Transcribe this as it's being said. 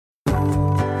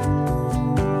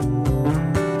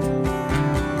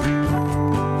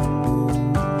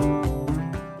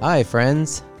Hi,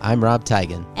 friends. I'm Rob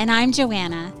Teigen. And I'm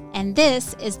Joanna, and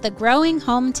this is the Growing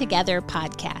Home Together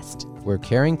podcast. We're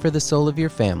caring for the soul of your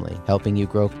family, helping you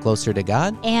grow closer to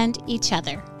God and each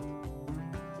other.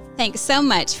 Thanks so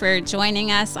much for joining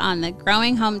us on the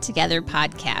Growing Home Together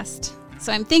podcast.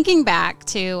 So I'm thinking back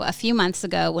to a few months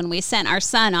ago when we sent our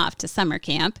son off to summer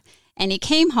camp, and he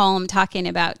came home talking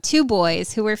about two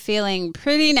boys who were feeling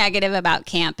pretty negative about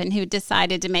camp and who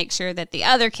decided to make sure that the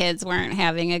other kids weren't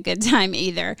having a good time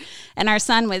either. And our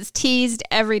son was teased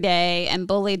every day and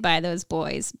bullied by those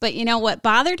boys. But you know what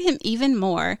bothered him even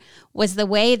more was the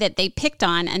way that they picked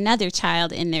on another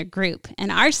child in their group.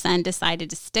 And our son decided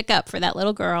to stick up for that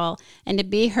little girl and to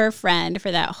be her friend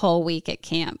for that whole week at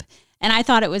camp. And I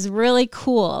thought it was really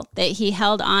cool that he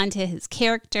held on to his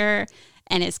character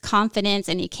and his confidence,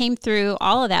 and he came through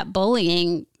all of that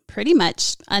bullying pretty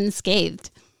much unscathed.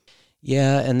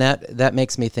 Yeah, and that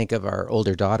makes me think of our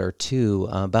older daughter, too,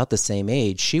 about the same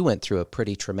age. She went through a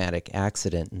pretty traumatic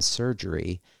accident and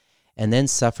surgery and then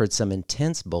suffered some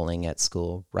intense bullying at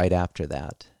school right after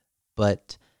that.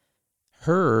 But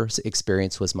her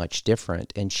experience was much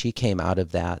different, and she came out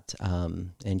of that,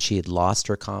 and she had lost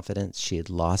her confidence. She had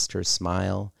lost her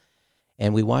smile.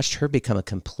 And we watched her become a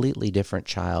completely different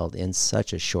child in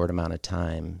such a short amount of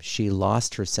time. She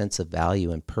lost her sense of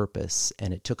value and purpose,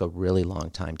 and it took a really long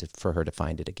time for her to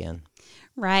find it again.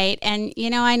 Right. And,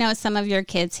 you know, I know some of your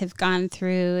kids have gone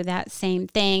through that same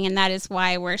thing, and that is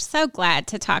why we're so glad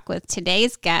to talk with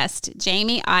today's guest,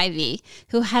 Jamie Ivey,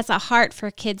 who has a heart for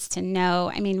kids to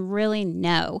know, really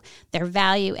know their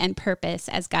value and purpose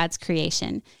as God's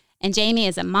creation. And Jamie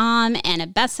is a mom and a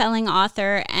best-selling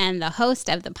author and the host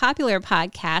of the popular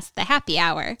podcast, The Happy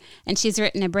Hour. And she's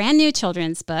written a brand new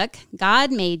children's book,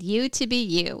 God Made You to Be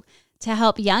You, to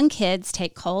help young kids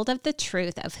take hold of the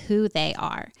truth of who they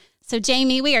are. So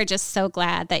Jamie, we are just so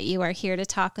glad that you are here to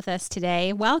talk with us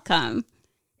today. Welcome.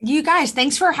 You guys,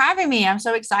 thanks for having me. I'm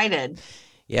so excited.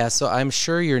 Yeah, so I'm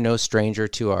sure you're no stranger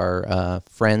to our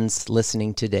friends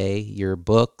listening today. Your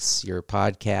books, your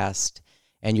podcast,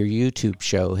 and your YouTube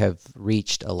show have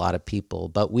reached a lot of people,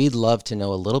 but we'd love to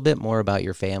know a little bit more about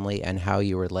your family and how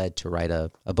you were led to write a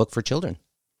book for children.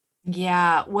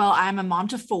 Yeah, well, I'm a mom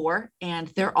to 4, and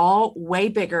they're all way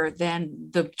bigger than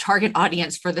the target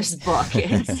audience for this book.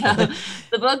 And so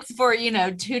the book's for, 2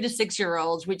 to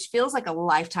 6-year-olds, which feels like a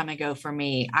lifetime ago for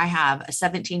me. I have a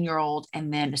 17-year-old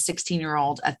and then a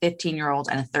 16-year-old, a 15-year-old,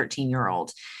 and a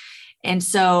 13-year-old. And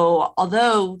so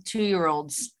although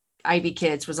 2-year-olds Ivy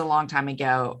Kids was a long time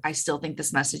ago, I still think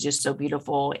this message is so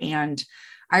beautiful. And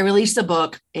I released a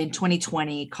book in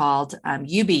 2020 called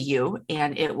You Be You,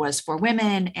 and it was for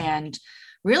women and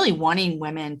really wanting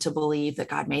women to believe that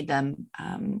God made them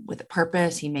with a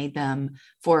purpose. He made them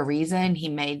for a reason. He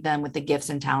made them with the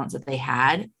gifts and talents that they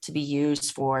had to be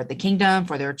used for the kingdom,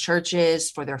 for their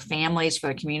churches, for their families, for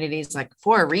their communities, like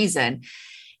for a reason.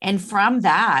 And from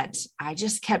that, I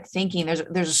just kept thinking,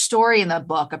 there's a story in the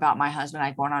book about my husband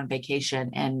and I going on vacation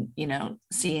and,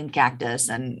 seeing cactus.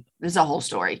 And there's a whole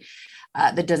story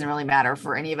that doesn't really matter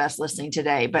for any of us listening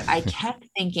today. But I kept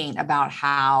thinking about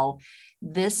how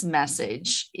this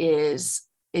message it's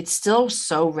still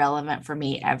so relevant for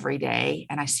me every day.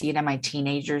 And I see it in my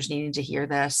teenagers needing to hear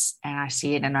this. And I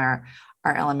see it in our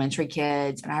elementary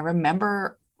kids. And I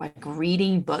remember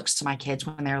reading books to my kids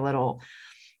when they're little,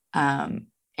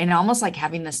 and almost like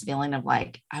having this feeling of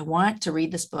I want to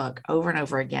read this book over and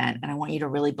over again, and I want you to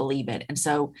really believe it. And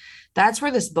so that's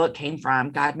where this book came from.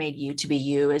 God Made You to Be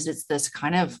You it's this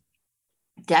kind of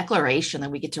declaration that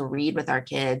we get to read with our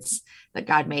kids, that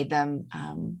God made them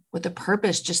with a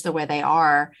purpose, just the way they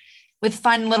are, with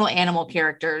fun little animal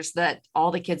characters that all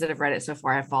the kids that have read it so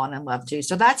far have fallen in love to.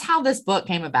 So that's how this book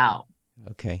came about.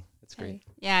 Okay, that's great.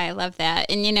 Yeah, I love that.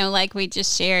 And, like we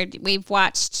just shared, we've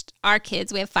watched our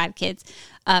kids, we have 5 kids,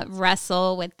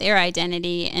 wrestle with their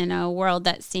identity in a world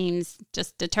that seems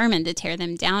just determined to tear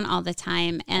them down all the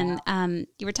time. And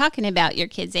you were talking about your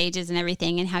kids' ages and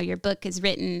everything, and how your book is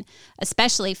written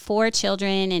especially for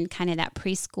children in kind of that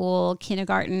preschool,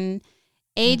 kindergarten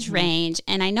age range.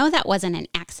 And I know that wasn't an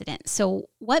accident. So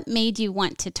what made you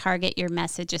want to target your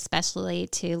message especially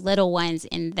to little ones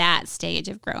in that stage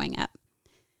of growing up?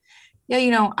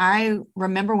 Yeah, I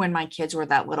remember when my kids were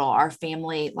that little, our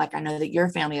family, I know that your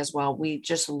family as well, we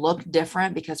just looked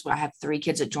different because I have 3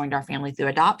 kids that joined our family through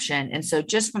adoption. And so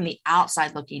just from the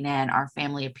outside looking in, our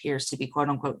family appears to be quote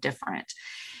unquote different.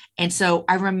 And so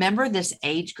I remember this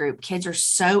age group, kids are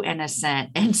so innocent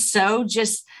and so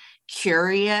just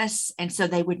curious. And so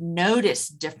they would notice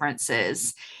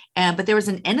differences. but there was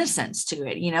an innocence to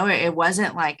it. It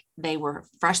wasn't like they were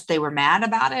frustrated, they were mad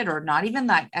about it, or not even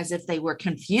like as if they were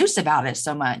confused about it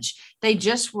so much. They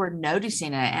just were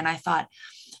noticing it. And I thought,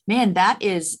 man, that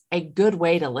is a good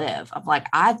way to live. Of like,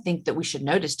 I think that we should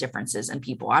notice differences in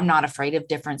people. I'm not afraid of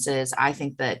differences. I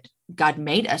think that God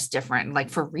made us different, like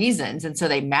for reasons. And so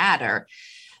they matter.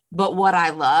 But what I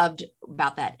loved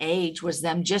about that age was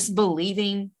them just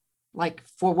believing like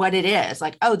for what it is,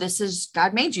 like, oh, this is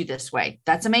God made you this way.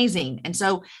 That's amazing. And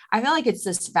so I feel like it's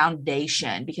this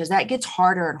foundation, because that gets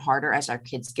harder and harder as our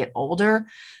kids get older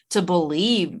to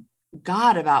believe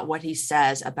God about what he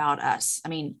says about us. I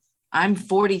mean, I'm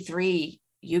 43.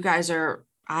 You guys are,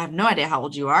 I have no idea how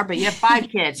old you are, but you have 5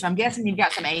 kids. So I'm guessing you've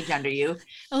got some age under you.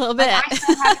 A little bit. I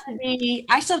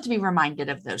still have to be reminded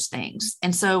of those things.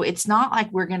 And so it's not like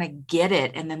we're going to get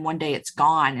it and then one day it's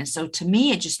gone. And so to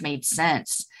me, it just made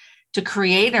sense to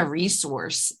create a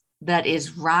resource that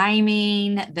is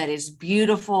rhyming, that is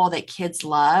beautiful, that kids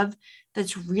love,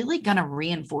 that's really going to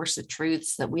reinforce the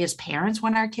truths that we as parents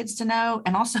want our kids to know.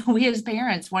 And also we as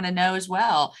parents want to know as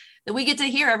well, that we get to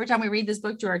hear every time we read this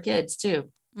book to our kids too.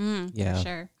 Yeah,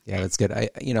 sure. Yeah, that's good. I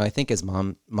think as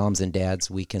moms and dads,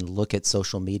 we can look at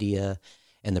social media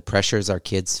and the pressures our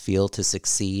kids feel to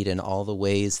succeed and all the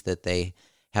ways that they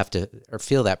have to, or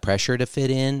feel that pressure to fit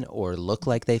in or look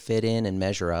like they fit in and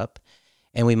measure up.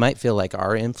 And we might feel like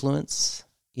our influence,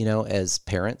 as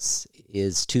parents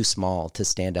is too small to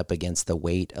stand up against the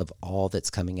weight of all that's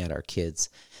coming at our kids.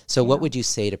 So what would you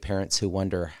say to parents who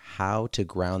wonder how to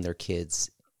ground their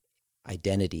kids'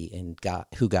 identity in God,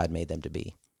 who God made them to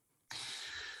be?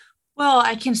 Well,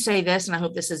 I can say this, and I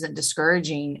hope this isn't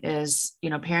discouraging, is,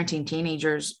 parenting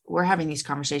teenagers, we're having these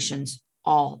conversations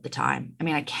all the time. I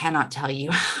mean, I cannot tell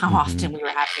you how often we were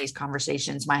having these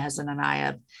conversations, my husband and I,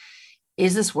 of,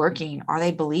 is this working? Are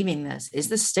they believing this? Is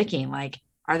this sticking? Like,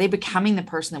 are they becoming the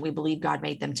person that we believe God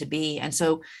made them to be? And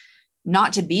so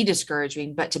not to be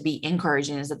discouraging, but to be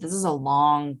encouraging, is that this is a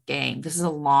long game. This is a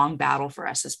long battle for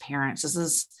us as parents.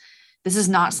 This is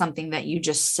not something that you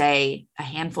just say a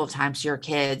handful of times to your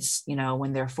kids,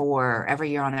 when they're 4,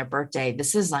 every year on their birthday.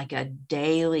 This is like a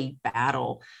daily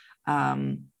battle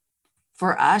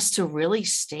for us to really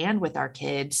stand with our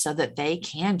kids so that they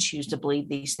can choose to believe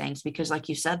these things. Because like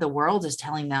you said, the world is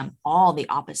telling them all the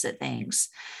opposite things.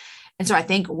 And so I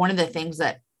think one of the things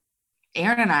that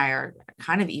Aaron and I are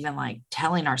kind of even like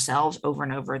telling ourselves over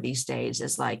and over these days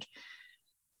is like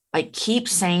keep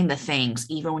saying the things,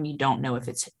 even when you don't know if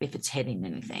it's hitting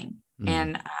anything.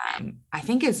 And I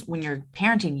think it's when you're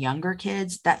parenting younger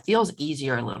kids, that feels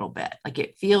easier a little bit. Like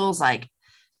it feels like,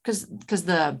 because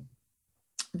the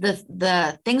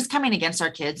things coming against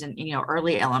our kids in,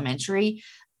 early elementary,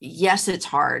 yes, it's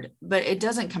hard, but it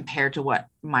doesn't compare to what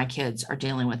my kids are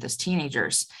dealing with as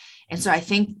teenagers. And so I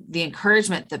think the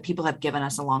encouragement that people have given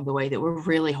us along the way that we're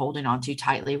really holding on to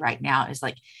tightly right now is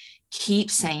like,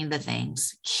 keep saying the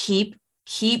things, keep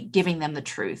giving them the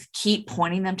truth, keep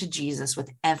pointing them to Jesus with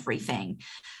everything.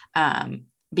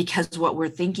 Because what we're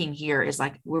thinking here is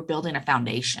like, we're building a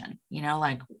foundation,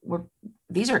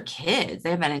 these are kids.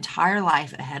 They have an entire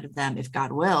life ahead of them if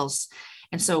God wills.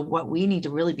 And so what we need to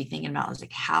really be thinking about is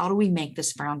like, how do we make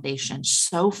this foundation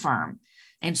so firm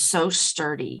and so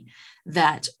sturdy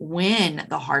that when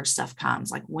the hard stuff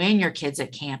comes, like when your kid's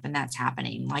at camp and that's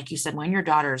happening, like you said, when your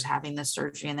daughter is having this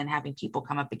surgery and then having people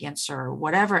come up against her, or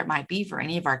whatever it might be for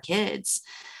any of our kids,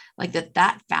 like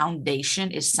that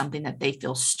foundation is something that they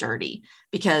feel sturdy,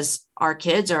 because our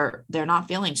kids they're not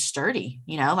feeling sturdy,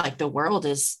 like the world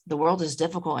is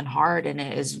difficult and hard, and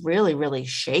it is really, really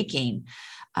shaking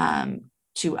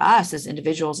to us as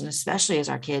individuals, and especially as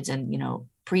our kids in,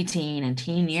 preteen and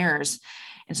teen years.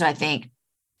 And so I think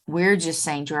we're just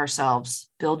saying to ourselves,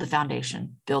 build the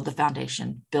foundation, build the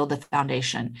foundation, build the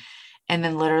foundation. And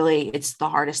then literally it's the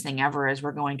hardest thing ever is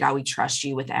we're going, God, we trust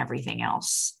you with everything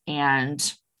else.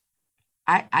 And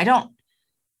I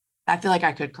feel like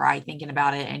I could cry thinking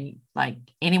about it. And like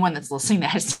anyone that's listening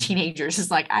that has teenagers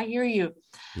is like, I hear you.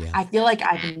 Yeah. I feel like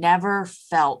I've never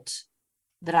felt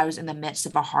that I was in the midst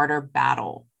of a harder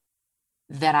battle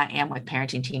than I am with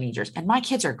parenting teenagers. And my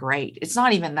kids are great. It's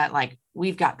not even that like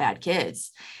we've got bad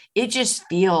kids. It just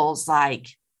feels like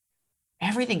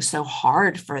everything's so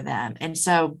hard for them. And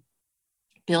so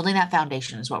building that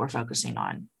foundation is what we're focusing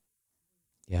on.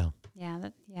 Yeah.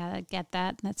 I get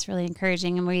that. That's really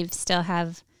encouraging. And we still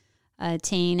have a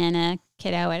teen and a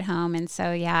kiddo at home. And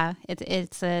so,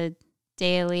 it's a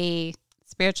daily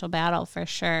spiritual battle for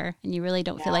sure. And you really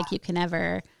don't feel like you can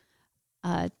ever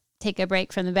take a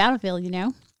break from the battlefield,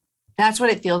 That's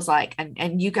what it feels like.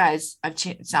 And you guys,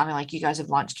 sounding like you guys have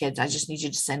launched kids. I just need you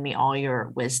to send me all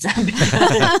your wisdom.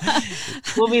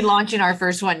 We'll be launching our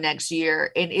first one next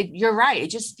year. And you're right.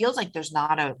 It just feels like there's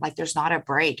not a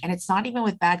break. And it's not even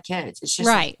with bad kids. It's just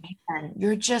right. Like, man,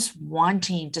 you're just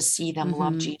wanting to see them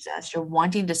love Jesus. You're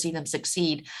wanting to see them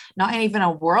succeed, not even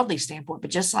a worldly standpoint, but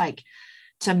just like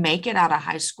to make it out of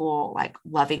high school, like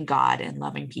loving God and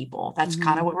loving people. That's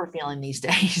kind of what we're feeling these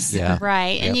days. Yeah.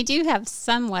 Right. Yep. And you do have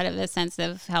somewhat of a sense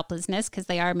of helplessness because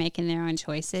they are making their own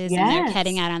choices Yes. and they're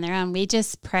heading out on their own. We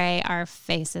just pray our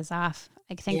faces off.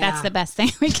 I think that's the best thing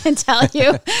we can tell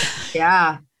you.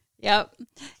 Yeah. Yep.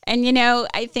 And,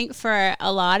 I think for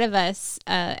a lot of us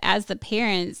as the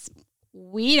parents,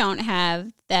 we don't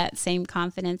have that same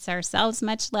confidence ourselves,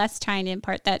 much less trying to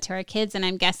impart that to our kids. And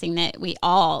I'm guessing that we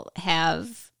all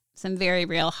have some very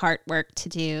real heart work to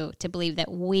do to believe that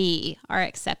we are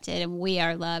accepted and we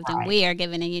are loved and we are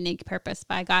given a unique purpose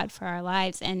by God for our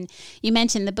lives. And you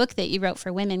mentioned the book that you wrote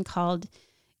for women called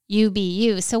You Be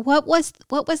You. So what was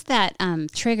that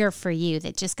trigger for you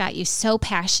that just got you so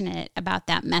passionate about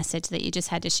that message that you just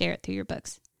had to share it through your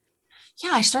books?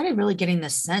 Yeah, I started really getting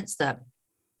this sense that,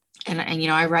 and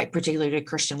I write particularly to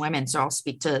Christian women, so I'll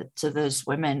speak to those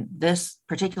women. This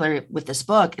particularly with this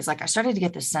book is like I started to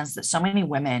get the sense that so many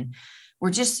women were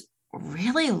just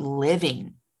really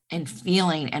living and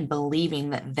feeling and believing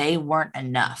that they weren't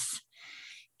enough.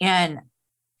 And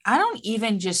I don't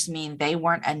even just mean they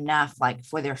weren't enough like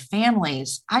for their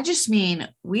families. I just mean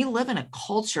we live in a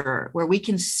culture where we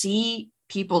can see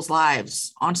people's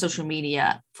lives on social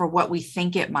media for what we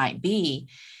think it might be.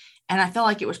 And I felt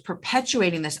like it was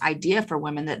perpetuating this idea for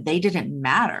women that they didn't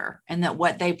matter and that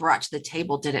what they brought to the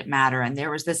table didn't matter. And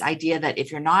there was this idea that if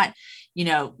you're not,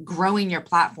 growing your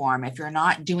platform, if you're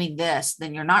not doing this,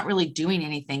 then you're not really doing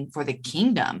anything for the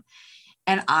kingdom.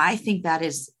 And I think that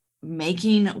is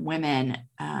making women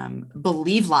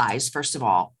believe lies, first of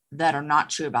all, that are not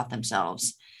true about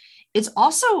themselves. It's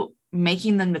also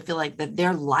making them to feel like that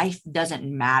their life doesn't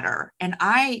matter. And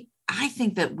I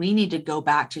think that we need to go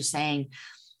back to saying,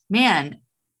 man,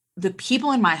 the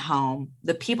people in my home,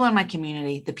 the people in my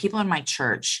community, the people in my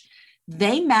church,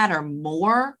 they matter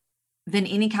more than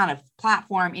any kind of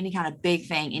platform, any kind of big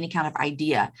thing, any kind of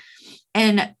idea.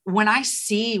 And when I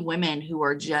see women who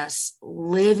are just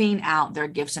living out their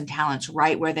gifts and talents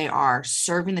right where they are,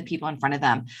 serving the people in front of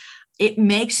them, it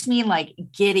makes me like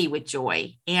giddy with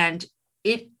joy. And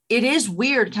it is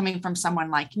weird coming from someone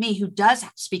like me who does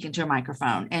speak into a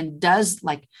microphone and does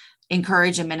like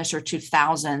encourage and minister to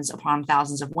thousands upon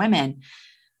thousands of women.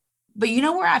 But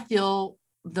where I feel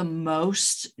the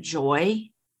most joy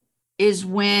is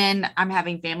when I'm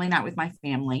having family night with my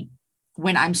family,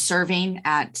 when I'm serving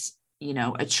at,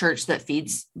 a church that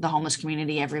feeds the homeless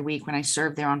community every week, when I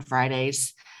serve there on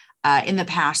Fridays. In the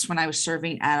past, when I was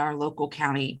serving at our local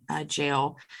county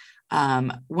jail,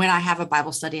 when I have a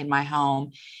Bible study in my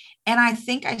home. And I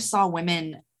think I saw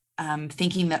women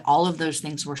thinking that all of those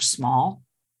things were small,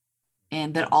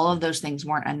 and that all of those things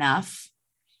weren't enough,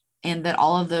 and that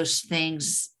all of those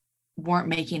things weren't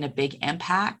making a big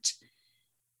impact.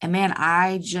 And man,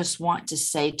 I just want to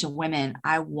say to women,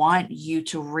 I want you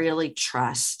to really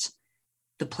trust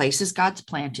the places God's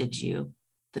planted you,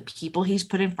 the people he's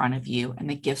put in front of you, and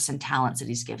the gifts and talents that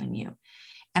he's given you.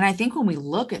 And I think when we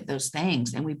look at those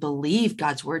things and we believe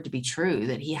God's word to be true,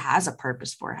 that he has a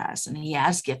purpose for us and he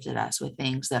has gifted us with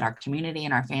things that our community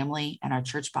and our family and our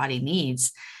church body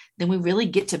needs, then we really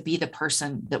get to be the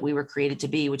person that we were created to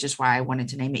be, which is why I wanted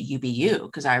to name it You Be You,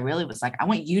 because I really was like, I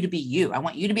want you to be you. I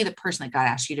want you to be the person that God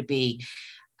asked you to be.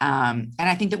 And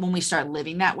I think that when we start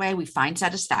living that way, we find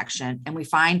satisfaction and we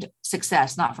find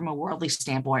success, not from a worldly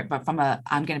standpoint, but from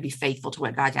I'm going to be faithful to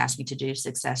what God's asked me to do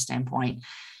success standpoint.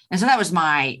 And so that was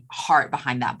my heart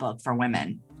behind that book for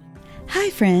women. Hi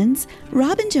friends,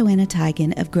 Rob and Joanna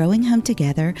Teigen of Growing Home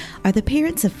Together are the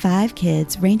parents of 5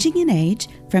 kids ranging in age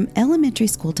from elementary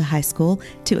school to high school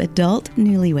to adult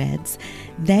newlyweds.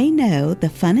 They know the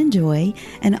fun and joy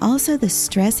and also the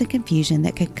stress and confusion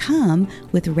that could come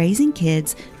with raising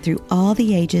kids through all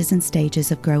the ages and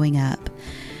stages of growing up.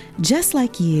 Just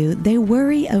like you, they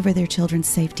worry over their children's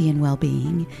safety and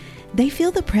well-being. They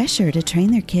feel the pressure to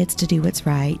train their kids to do what's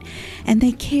right, and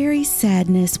they carry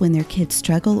sadness when their kids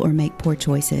struggle or make poor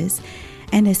choices.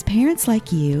 And as parents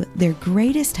like you, their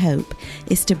greatest hope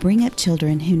is to bring up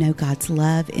children who know God's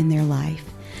love in their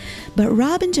life. But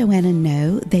Rob and Joanna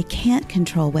know they can't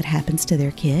control what happens to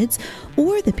their kids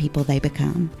or the people they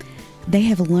become. They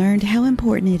have learned how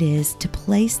important it is to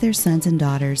place their sons and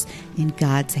daughters in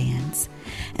God's hands.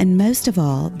 And most of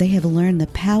all, they have learned the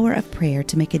power of prayer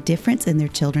to make a difference in their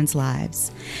children's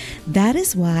lives. That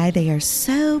is why they are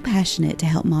so passionate to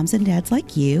help moms and dads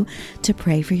like you to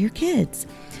pray for your kids.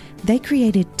 They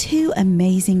created 2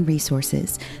 amazing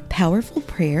resources, Powerful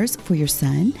Prayers for Your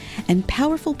Son and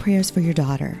Powerful Prayers for Your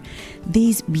Daughter.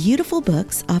 These beautiful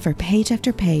books offer page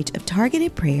after page of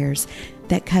targeted prayers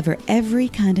that cover every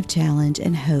kind of challenge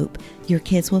and hope your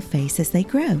kids will face as they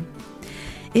grow.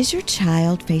 Is your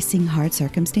child facing hard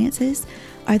circumstances?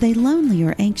 Are they lonely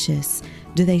or anxious?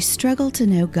 Do they struggle to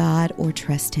know God or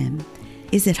trust Him?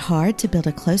 Is it hard to build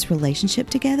a close relationship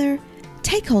together?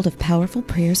 Take hold of Powerful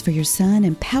Prayers for Your Son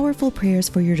and Powerful Prayers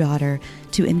for Your Daughter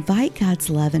to invite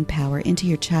God's love and power into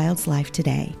your child's life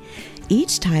today.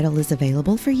 Each title is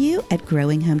available for you at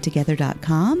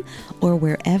growinghometogether.com or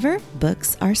wherever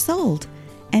books are sold.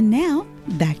 And now,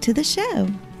 back to the show.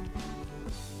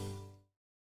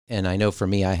 And I know for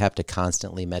me, I have to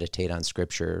constantly meditate on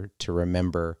Scripture to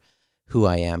remember who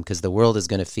I am, because the world is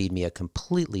going to feed me a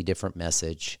completely different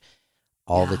message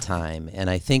all the time. And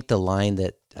I think the line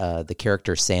that the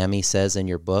character Sammy says in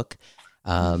your book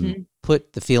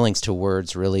put the feelings to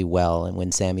words really well. And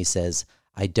when Sammy says,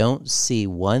 "I don't see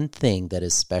one thing that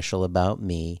is special about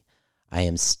me. I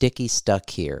am stuck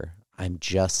here. I'm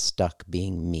just stuck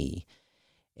being me."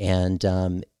 And,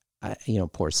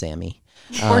 poor Sammy.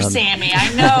 Poor Sammy,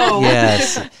 I know.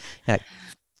 Yes. That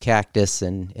cactus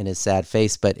and his sad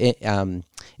face. But in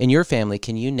your family,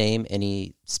 can you name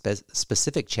any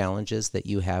specific challenges that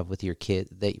you have with your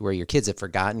kid, where your kids have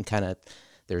forgotten kind of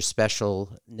their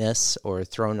specialness or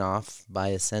thrown off by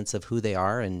a sense of who they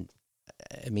are? And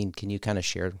I mean, can you kind of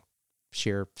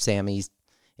share Sammy's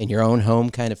in your own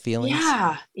home kind of feelings?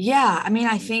 Yeah. I mean,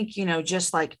 I think,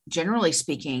 just like generally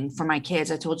speaking for my kids,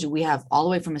 I told you we have all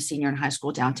the way from a senior in high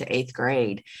school down to 8th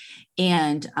grade.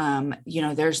 And,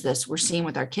 there's this, we're seeing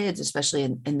with our kids, especially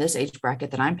in this age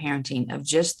bracket that I'm parenting, of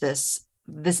just this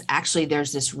actually,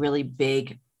 there's this really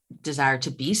big desire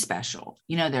to be special.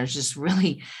 There's just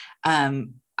really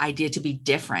idea to be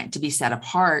different, to be set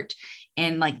apart.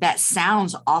 And like, that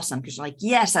sounds awesome because you're like,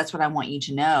 yes, that's what I want you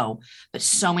to know. But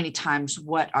so many times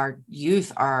what our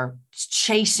youth are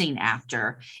chasing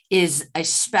after is a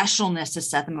specialness to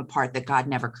set them apart that God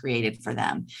never created for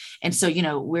them. And so,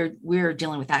 we're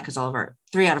dealing with that because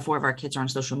 3 out of 4 of our kids are on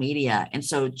social media. And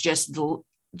so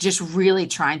just really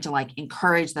trying to like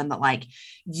encourage them that like,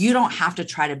 you don't have to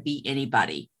try to be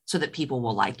anybody so that people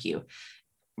will like you.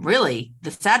 Really,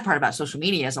 the sad part about social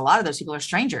media is a lot of those people are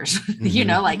strangers,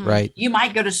 Right. You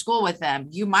might go to school with them.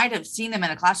 You might have seen them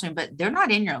in a classroom, but they're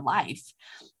not in your life.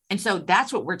 And so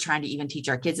that's what we're trying to even teach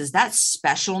our kids is that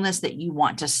specialness that you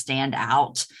want to stand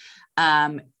out.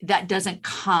 That doesn't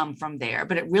come from there,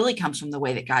 but it really comes from the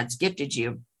way that God's gifted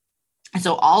you. And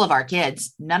so all of our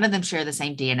kids, none of them share the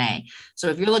same DNA. So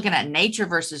if you're looking at nature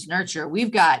versus nurture,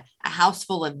 we've got a house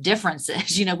full of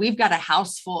differences. We've got a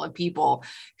house full of people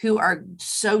who are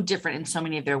so different in so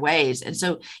many of their ways. And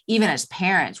so even as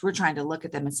parents, we're trying to look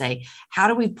at them and say, how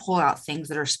do we pull out things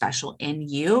that are special in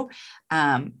you?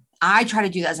 I try to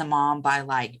do that as a mom by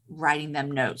like writing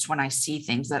them notes when I see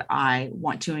things that I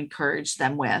want to encourage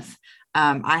them with.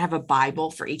 I have a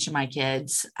Bible for each of my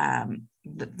kids.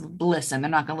 Listen,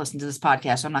 they're not going to listen to this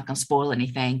podcast, so I'm not going to spoil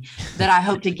anything that I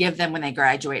hope to give them when they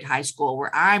graduate high school, where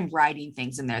I'm writing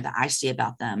things in there that I see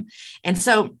about them. And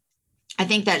so I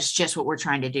think that's just what we're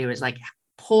trying to do is like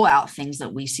pull out things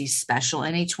that we see special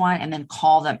in each one and then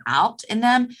call them out in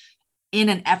them in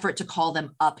an effort to call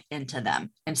them up into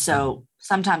them. And so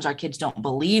sometimes our kids don't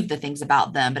believe the things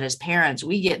about them, but as parents,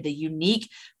 we get the unique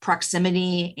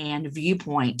proximity and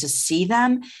viewpoint to see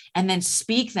them and then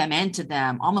speak them into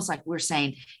them, almost like we're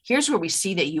saying, here's where we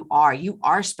see that you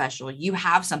are special. You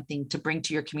have something to bring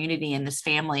to your community and this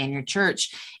family and your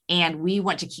church. And we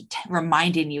want to keep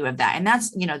reminding you of that. And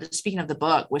that's, speaking of the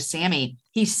book with Sammy,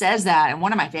 he says that. And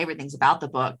one of my favorite things about the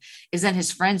book is then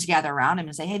his friends gather around him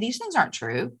and say, hey, these things aren't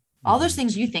true. All those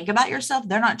things you think about yourself,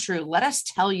 they're not true. Let us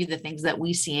tell you the things that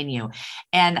we see in you.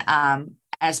 And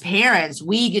as parents,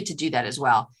 we get to do that as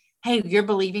well. Hey, you're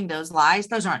believing those lies.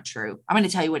 Those aren't true. I'm going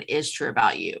to tell you what is true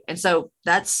about you. And so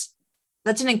that's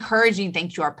an encouraging thing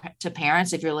to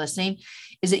parents, if you're listening,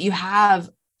 is that you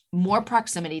have more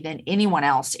proximity than anyone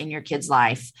else in your kid's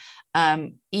life.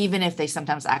 Even if they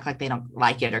sometimes act like they don't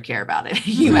like it or care about it,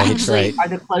 you actually are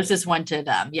the closest one to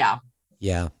them. Yeah.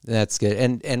 Yeah, that's good.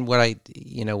 And what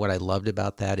I loved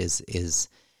about that is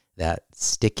that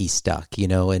sticky stuck,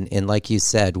 and like you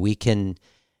said,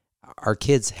 our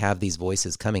kids have these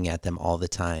voices coming at them all the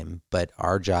time, but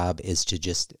our job is to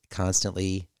just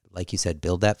constantly, like you said,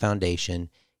 build that foundation,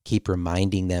 keep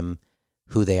reminding them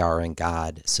who they are in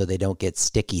God, so they don't get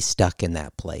stuck in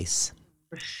that place.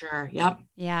 For sure. Yep.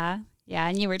 Yeah. Yeah.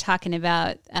 And you were talking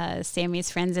about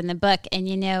Sammy's friends in the book. And,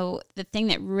 the thing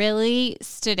that really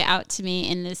stood out to me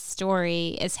in this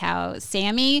story is how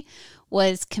Sammy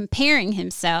was comparing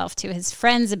himself to his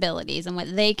friends' abilities and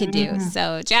what they could do.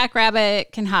 So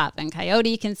Jackrabbit can hop and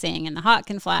Coyote can sing and the hawk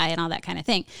can fly and all that kind of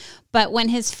thing. But when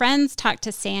his friends talked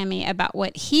to Sammy about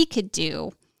what he could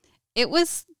do, it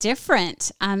was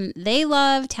different. They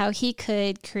loved how he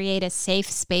could create a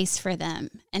safe space for them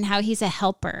and how he's a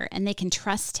helper and they can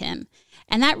trust him.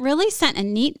 And that really sent a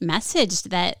neat message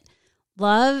that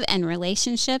love and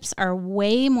relationships are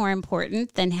way more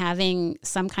important than having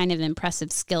some kind of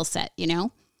impressive skill set,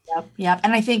 Yep. Yep.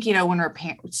 And I think, when we're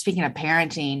speaking of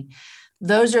parenting,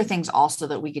 those are things also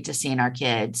that we get to see in our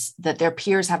kids that their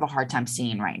peers have a hard time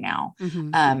seeing right now.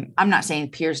 I'm not saying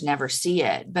peers never see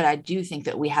it, but I do think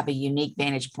that we have a unique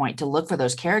vantage point to look for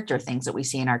those character things that we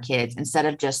see in our kids instead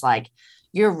of just like,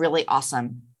 you're really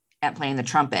awesome at playing the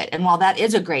trumpet. And while that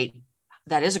is a great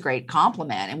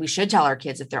compliment, and we should tell our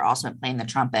kids if they're awesome at playing the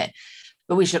trumpet,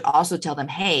 but we should also tell them,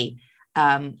 hey,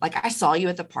 like I saw you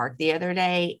at the park the other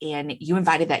day and you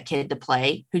invited that kid to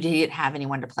play who didn't have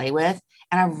anyone to play with.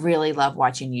 And I really love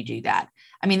watching you do that.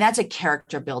 I mean, that's a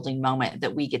character building moment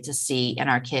that we get to see in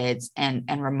our kids and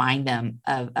remind them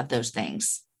of those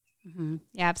things. Mm-hmm.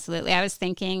 Yeah, absolutely. I was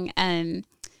thinking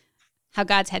how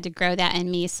God's had to grow that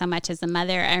in me so much as a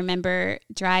mother. I remember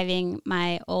driving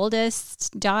my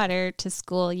oldest daughter to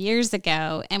school years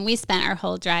ago, and we spent our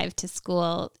whole drive to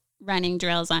school running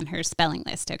drills on her spelling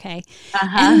list, okay?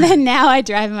 And then now I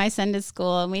drive my son to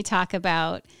school, and we talk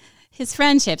about his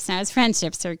friendships and how his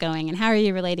friendships are going and how are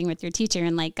you relating with your teacher.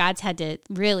 And like God's had to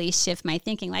really shift my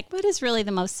thinking, like what is really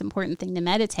the most important thing to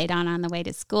meditate on the way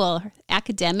to school,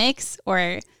 academics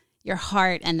or your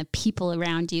heart and the people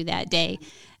around you that day.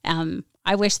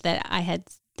 I wish that I had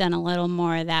done a little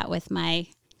more of that with my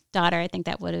daughter. I think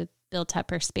that would have built up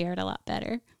her spirit a lot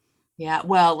better. Yeah.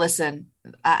 Well, listen,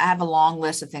 I have a long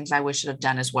list of things I wish I'd have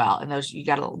done as well. And those, we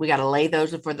got to lay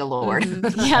those before the Lord.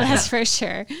 Yeah, that's for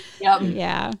sure. Yep.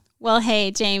 Yeah. Well, hey,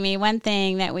 Jamie, one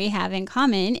thing that we have in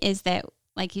common is that,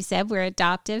 like you said, we're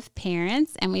adoptive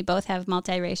parents and we both have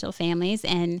multiracial families.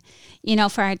 And,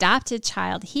 for our adopted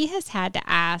child, he has had to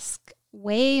ask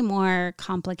way more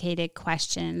complicated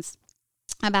questions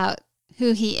about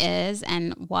who he is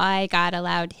and why God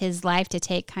allowed his life to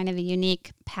take kind of a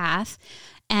unique path.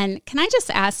 And can I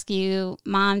just ask you,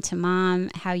 mom to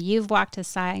mom, how you've walked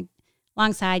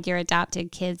alongside your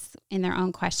adopted kids in their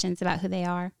own questions about who they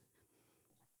are?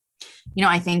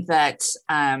 I think that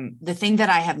the thing that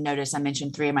I have noticed, I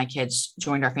mentioned 3 of my kids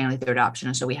joined our family through adoption.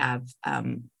 And so we have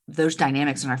those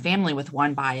dynamics in our family with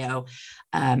 1 bio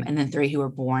and then 3 who were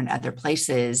born at their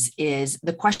places, is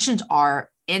the questions are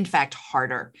in fact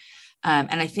harder.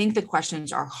 And I think the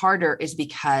questions are harder is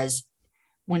because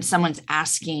when someone's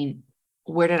asking,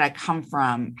 where did I come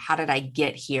from? How did I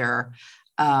get here?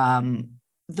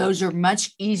 Those are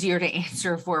much easier to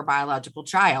answer for a biological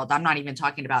child. I'm not even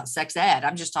talking about sex ed.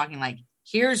 I'm just talking like,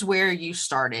 here's where you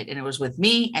started. And it was with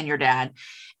me and your dad.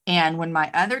 And when my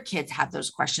other kids have those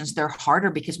questions, they're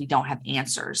harder because we don't have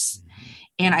answers.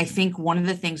 And I think one of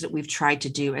the things that we've tried to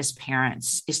do as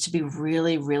parents is to be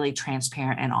really, really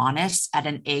transparent and honest at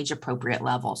an age appropriate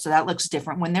level. So that looks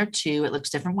different when they're 2, it looks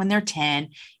different when they're 10,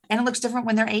 and it looks different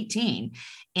when they're 18.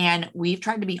 And we've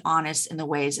tried to be honest in the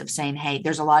ways of saying, hey,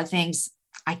 there's a lot of things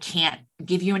I can't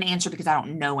give you an answer because I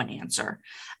don't know an answer.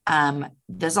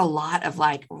 There's a lot of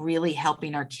like really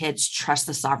helping our kids trust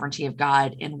the sovereignty of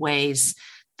God in ways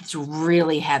that's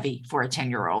really heavy for a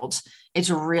 10-year-old.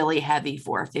 It's really heavy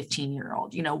for a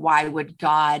 15-year-old. Why would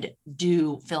God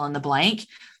do fill in the blank?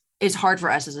 It's hard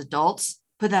for us as adults.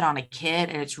 Put that on a kid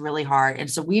and it's really hard. And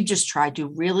so we've just tried to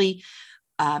really,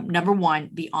 number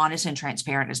 1, be honest and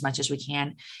transparent as much as we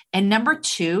can. And number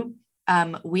 2,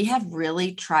 we have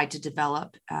really tried to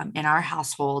develop in our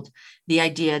household the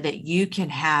idea that you can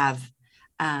have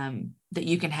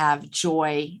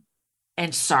joy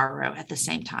and sorrow at the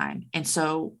same time. And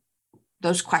so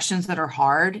those questions that are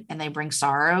hard and they bring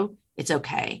sorrow, it's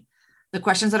okay. The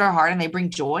questions that are hard and they bring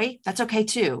joy, that's okay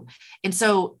too. And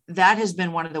so that has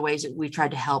been one of the ways that we've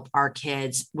tried to help our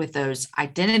kids with those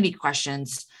identity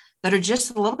questions that are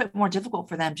just a little bit more difficult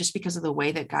for them just because of the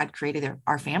way that God created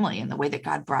our family and the way that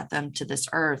God brought them to this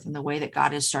earth and the way that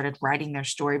God has started writing their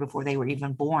story before they were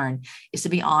even born, is to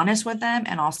be honest with them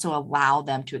and also allow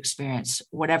them to experience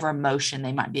whatever emotion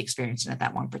they might be experiencing at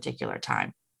that one particular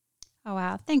time. Oh,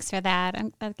 wow. Thanks for that.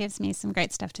 That gives me some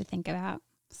great stuff to think about.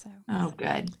 So. Oh,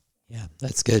 good. Yeah,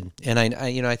 that's good. And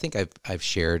I think I've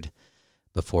shared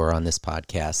before on this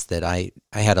podcast that I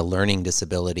had a learning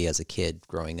disability as a kid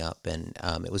growing up, and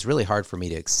it was really hard for me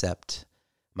to accept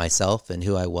myself and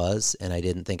who I was, and I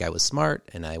didn't think I was smart,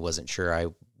 and I wasn't sure I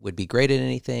would be great at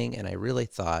anything, and I really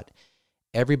thought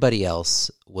everybody else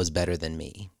was better than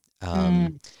me.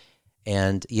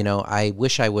 And, you know, I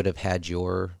wish I would have had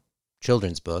your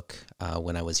children's book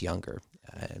when I was younger.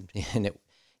 And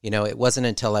it wasn't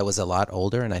until I was a lot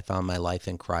older and I found my life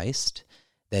in Christ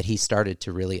that he started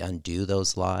to really undo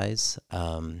those lies,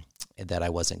 that I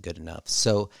wasn't good enough.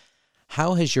 So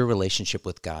how has your relationship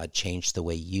with God changed the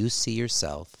way you see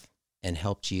yourself and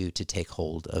helped you to take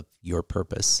hold of your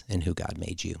purpose and who God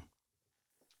made you?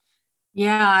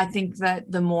 Yeah, I think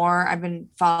that the more I've been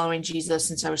following Jesus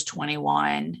since I was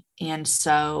 21. And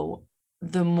so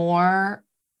the more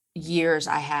years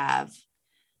I have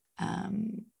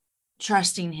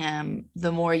trusting him,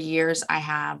 the more years I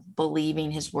have believing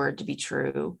his word to be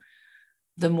true,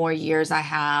 the more years I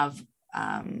have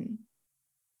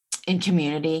in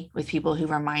community with people who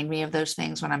remind me of those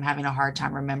things when I'm having a hard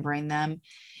time remembering them,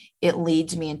 it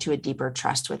leads me into a deeper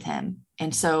trust with him.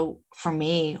 And so for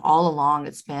me, all along,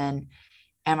 it's been,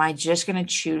 am I just going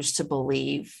to choose to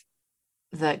believe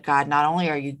that God, not only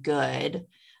are you good,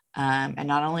 and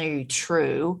not only are you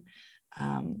true,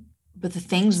 but the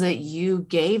things that you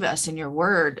gave us in your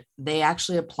word, they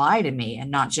actually apply to me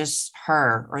and not just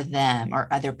her or them or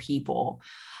other people.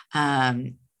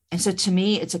 And so to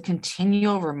me, it's a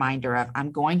continual reminder of,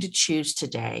 I'm going to choose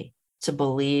today to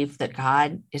believe that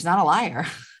God is not a liar.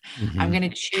 Mm-hmm. I'm going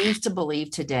to choose to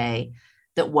believe today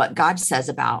that what God says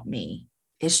about me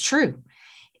is true.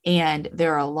 And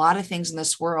there are a lot of things in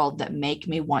this world that make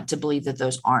me want to believe that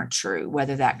those aren't true,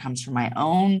 whether that comes from my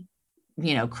own,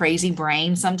 crazy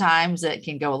brain sometimes that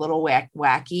can go a little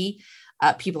wacky,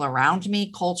 people around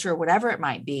me, culture, whatever it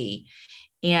might be.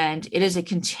 And it is a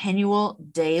continual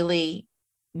daily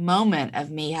moment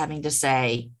of me having to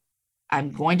say,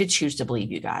 I'm going to choose to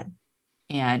believe you, God.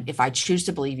 And if I choose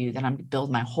to believe you, then I'm going to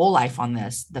build my whole life on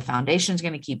this. The foundation is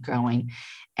going to keep growing.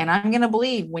 And I'm going to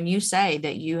believe when you say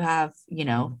that you have,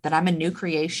 that I'm a new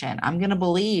creation. I'm going to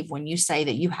believe when you say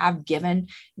that you have given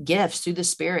gifts through the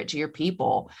Spirit to your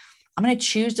people. I'm going to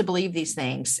choose to believe these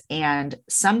things. And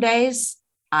some days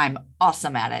I'm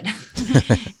awesome at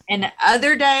it. And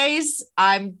other days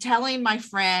I'm telling my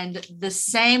friend the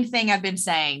same thing I've been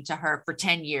saying to her for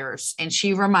 10 years. And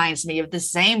she reminds me of the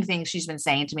same thing she's been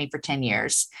saying to me for 10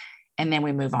 years. And then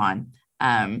we move on.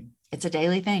 It's a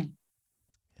daily thing.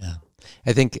 Yeah.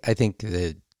 I think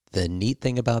the neat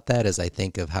thing about that is I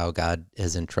think of how God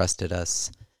has entrusted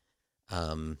us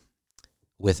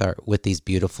with these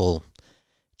beautiful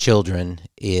children,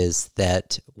 is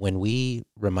that when we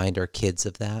remind our kids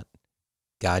of that,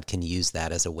 God can use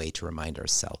that as a way to remind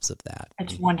ourselves of that.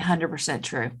 It's 100%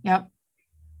 true. Yep.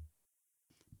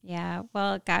 Yeah.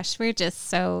 Well, gosh, we're just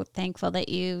so thankful that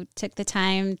you took the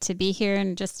time to be here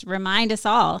and just remind us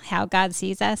all how God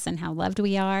sees us and how loved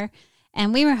we are.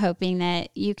 And we were hoping that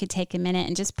you could take a minute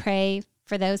and just pray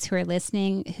for those who are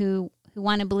listening, who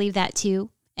want to believe that too,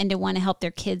 and to want to help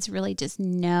their kids really just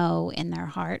know in their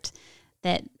heart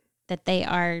that they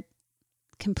are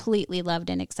completely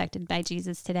loved and accepted by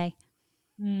Jesus today.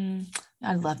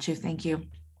 I'd love to. Thank you.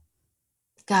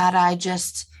 God, I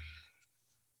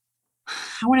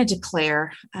want to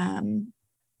declare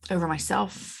over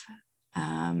myself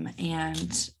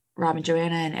and Rob and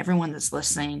Joanna and everyone that's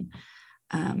listening,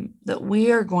 that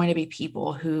we are going to be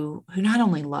people who not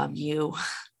only love you,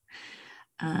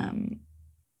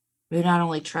 who not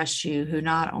only trust you, who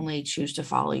not only choose to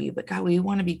follow you, but God, we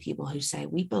want to be people who say,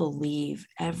 we believe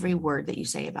every word that you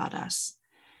say about us.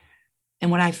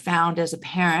 And what I found as a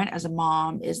parent, as a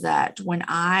mom, is that when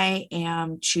I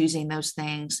am choosing those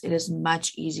things, it is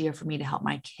much easier for me to help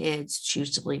my kids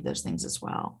choose to believe those things as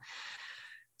well.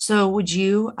 So would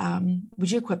you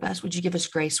equip us? Would you give us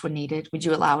grace when needed? Would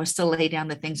you allow us to lay down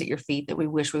the things at your feet that we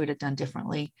wish we would have done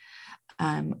differently?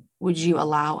 Would you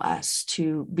allow us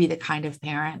to be the kind of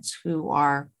parents who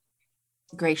are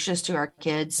gracious to our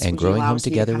kids and growing home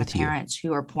together with you? Parents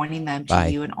who are pointing them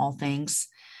to you in all things.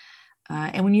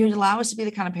 And when you allow us to be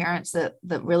the kind of parents that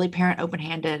really parent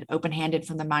open-handed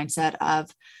from the mindset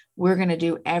of, we're going to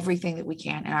do everything that we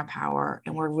can in our power,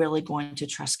 and we're really going to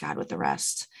trust God with the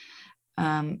rest.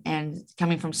 And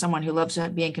coming from someone who loves to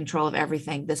be in control of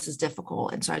everything, this is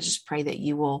difficult. And so I just pray that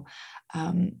you will,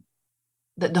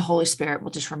 that the Holy Spirit will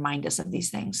just remind us of these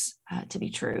things to be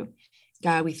true.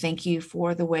 God, we thank you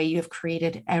for the way you have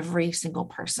created every single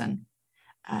person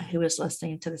who is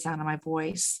listening to the sound of my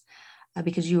voice,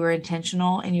 because you are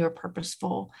intentional and you are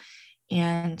purposeful.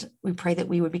 And we pray that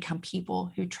we would become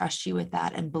people who trust you with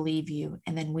that and believe you.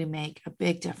 And then we make a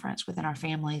big difference within our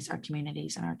families, our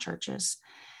communities, and our churches.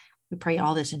 We pray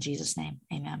all this in Jesus' name.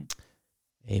 Amen.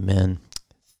 Amen.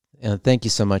 And thank you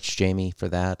so much, Jamie, for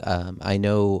that. I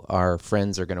know our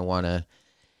friends are going to want to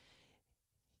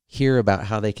hear about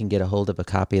how they can get a hold of a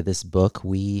copy of this book.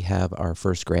 We have our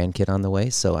first grandkid on the way,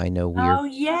 so I know we're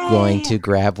going to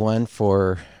grab one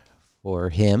for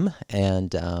him.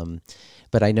 And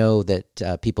but I know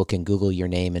that people can Google your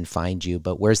name and find you,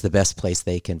 but where's the best place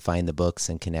they can find the books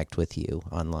and connect with you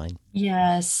online?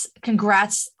 Yes.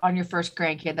 Congrats on your first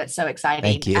grandkid. That's so exciting.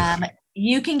 Thank you.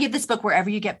 You can get this book wherever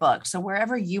you get books. So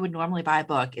wherever you would normally buy a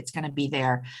book, it's going to be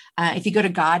there. If you go to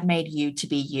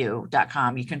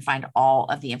godmadeyoutobeYou.com, you can find all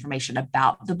of the information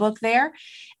about the book there.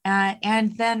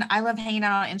 And then I love hanging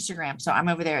out on Instagram. So I'm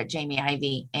over there at Jamie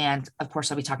Ivey. And of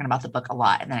course, I'll be talking about the book a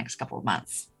lot in the next couple of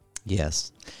months.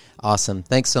 Yes. Awesome.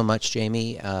 Thanks so much,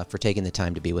 Jamie, for taking the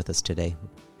time to be with us today.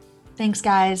 Thanks,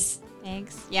 guys.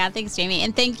 Thanks. Yeah, thanks, Jamie.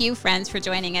 And thank you, friends, for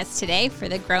joining us today for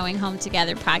the Growing Home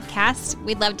Together podcast.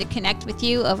 We'd love to connect with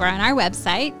you over on our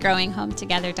website,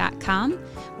 growinghometogether.com,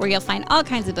 where you'll find all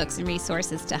kinds of books and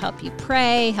resources to help you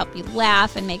pray, help you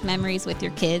laugh, and make memories with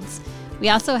your kids. We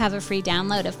also have a free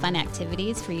download of fun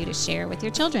activities for you to share with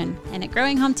your children. And at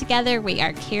Growing Home Together, we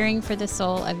are caring for the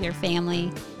soul of your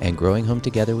family and growing home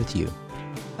together with you.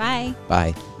 Bye.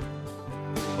 Bye.